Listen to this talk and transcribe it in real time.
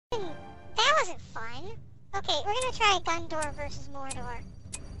wasn't fun. Okay, we're gonna try Gondor versus Morder.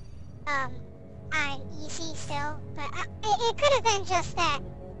 On easy still, but it could have been just that,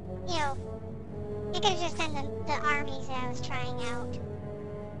 you know, it could have just been the armies that I was trying out.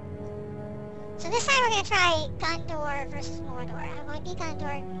 So this time we're gonna try Gondor versus Morder. I'm going to be Gondor,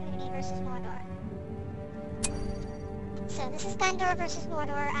 I'm going to be versus Morder. So this is Gondor versus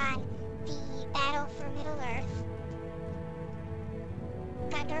Morder on the Battle for Middle-earth.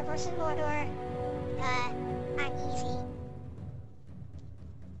 Gondor versus Morder, on easy.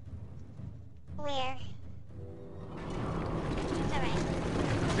 Where?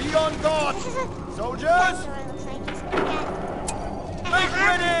 Alright. Be on guard! This is what Soldiers! Gondor looks like. Just Make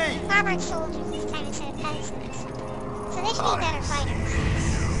ready! armored soldiers this time instead of peasants. So they should be better fighters.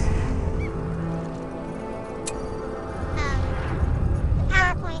 The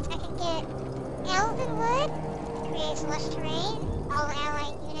power points, I can get Elven Wood, creates lush terrain. All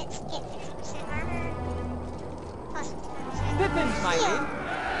allied units get 50% armor. Plus 50%. Pippin's my name.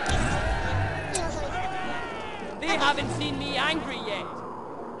 Heals always good. They haven't seen me angry yet.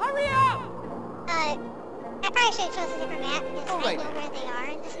 Hurry up! I probably should have chosen a different map because I right. know where they are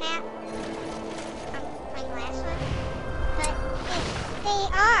in this map from my last one. But if they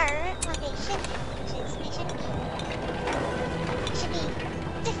are what they should be, which is they should be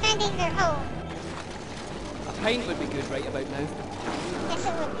defending their home. A pint would be good right about now. Yes,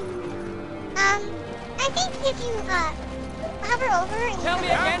 it would be. I think if you hover over and Tell me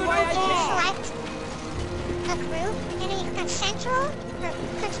again why I select a group and then you click central or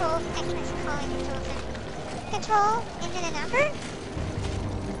control, I think that's calling control center. Control and then a number,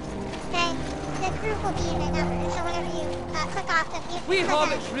 then the group will be in the number. So whenever you click off the We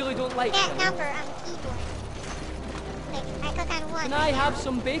hobbits really don't like that them. number on the keyboard. Like I click on one. Can I have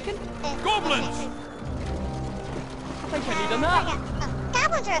some bacon? Goblins! I think I need a nap. Oh,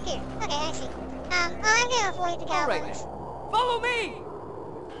 goblins are up here. Okay, I see. I'm gonna avoid the All right goblins. then. Follow me!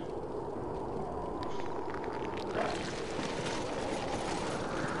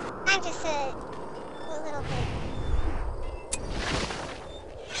 I'm just a little bit.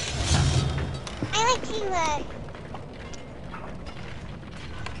 I like to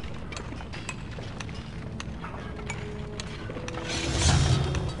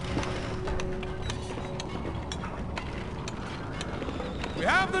We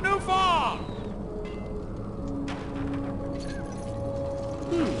have the new farm!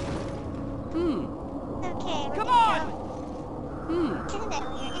 Okay, we're Come gonna on! go to the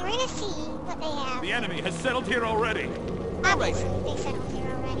middle here, and we're gonna see what they have. The enemy has settled here already. Obviously, they settled here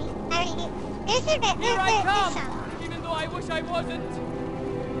already. I already knew. There's their bit. Here I come! Some. Even though I wish I wasn't.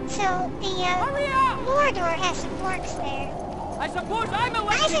 So the Hurry up! Mordor has some orcs there. I suppose I'm a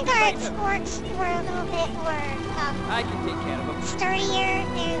lucky Isengard's orcs were a little bit more I can take care of them. sturdier.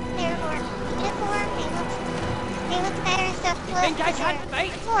 They're more uniform. They look better and stuff. Think I can't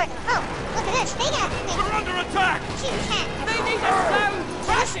fight? Oh, look at this. They got We're under attack! 2 10. They need a sound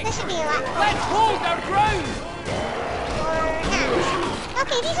thrashing! This should be a lot. Let's hold our ground! Or not.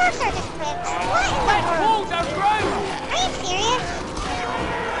 Okay, these orcs are just whips. What in the Let's world? hold our ground! Are you serious?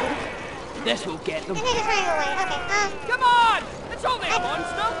 This will get them. And they're just running away. Okay, Come on! It's only a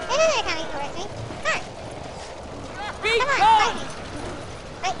monster! I know they're coming towards me. Come on. Be Come on, gone! fight me.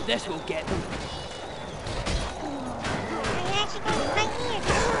 Fight me. This will get them. Are you actually going to fight me or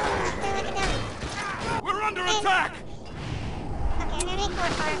just they're like a dummy? We're under attack! Okay, I'm gonna make more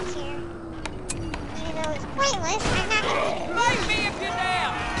farms here. Even though it's pointless, I'm not gonna Fight me if you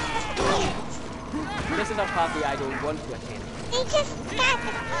dare! It's pointless. This is a party I don't want to attend. They just got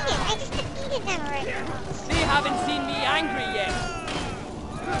defeated. I just defeated them already. They haven't seen me angry yet.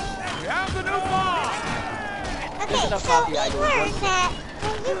 We have the new farm! Okay, is a so party we I don't learned want. that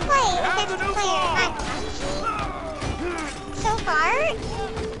when you play against a player on PG, so far,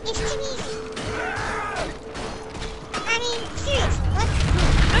 it's too easy. I mean, seriously, what's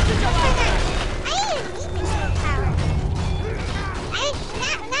going on? I didn't even need this power.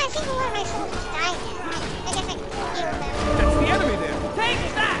 Not a single one of my soldiers died yet. I guess I can heal them. That's the enemy there! Take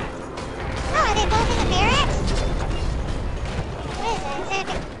that! Oh, are they both in the barracks? What is that? Is that a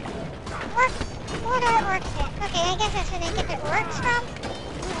big orc? What are orcs at? Okay, I guess that's where they get their orcs from.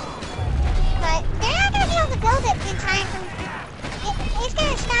 But they're not going to be able to build it in time from... It's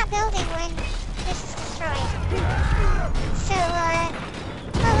going to stop building when this is destroyed. So,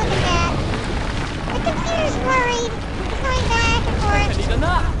 oh, look at that. The computer's worried. It's going back and I forth. need a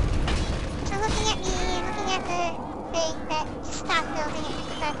nap. So looking at me and looking at the thing that just stopped building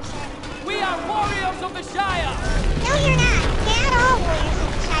at 55%. We are warriors of the Shire! No, you're not. You're not all warriors of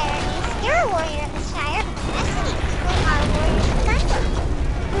the Shire, at least. You're a warrior of the Shire, but the rest of these people are warriors of the Gondor.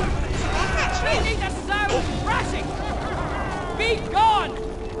 So that's not true.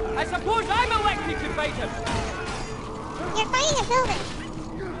 I suppose I'm elected to fight him. You're fighting a building.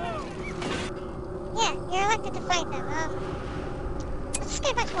 Yeah, you're elected to fight them. Let's just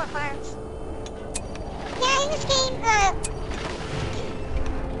get a bunch more farms. Yeah, in this game,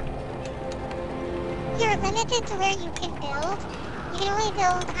 you're limited to where you can build. You can only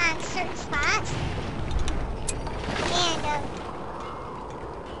build on certain spots. And,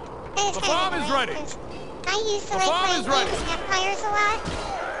 it's The kind farm of is annoying, ready. 'cause I used to The like farm playing is ready. games with Empires a lot.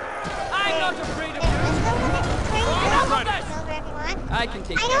 I'm not afraid of There's you. no limit to where you Farm build. is ready. Build wherever you want. I can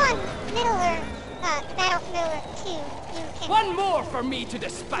take I care know of on him. Middle-earth, Battlefield Middle-earth 2, you can One more for me to build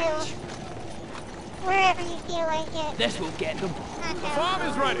dispatch. wherever you feel like it. This will get them. The farm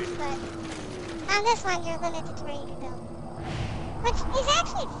is ready. But on this one, you're limited to where you can build. Which is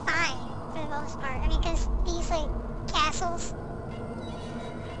actually fine for the most part. I mean, because these, like, castles...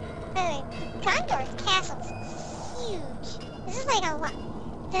 By the way, Gondor's castle's huge. This is like a lot.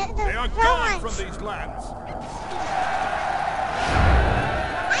 The They are gone Romans... from these lands.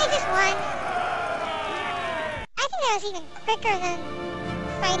 I just won. I think that was even quicker than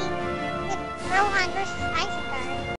fighting with Rohan versus Isengard.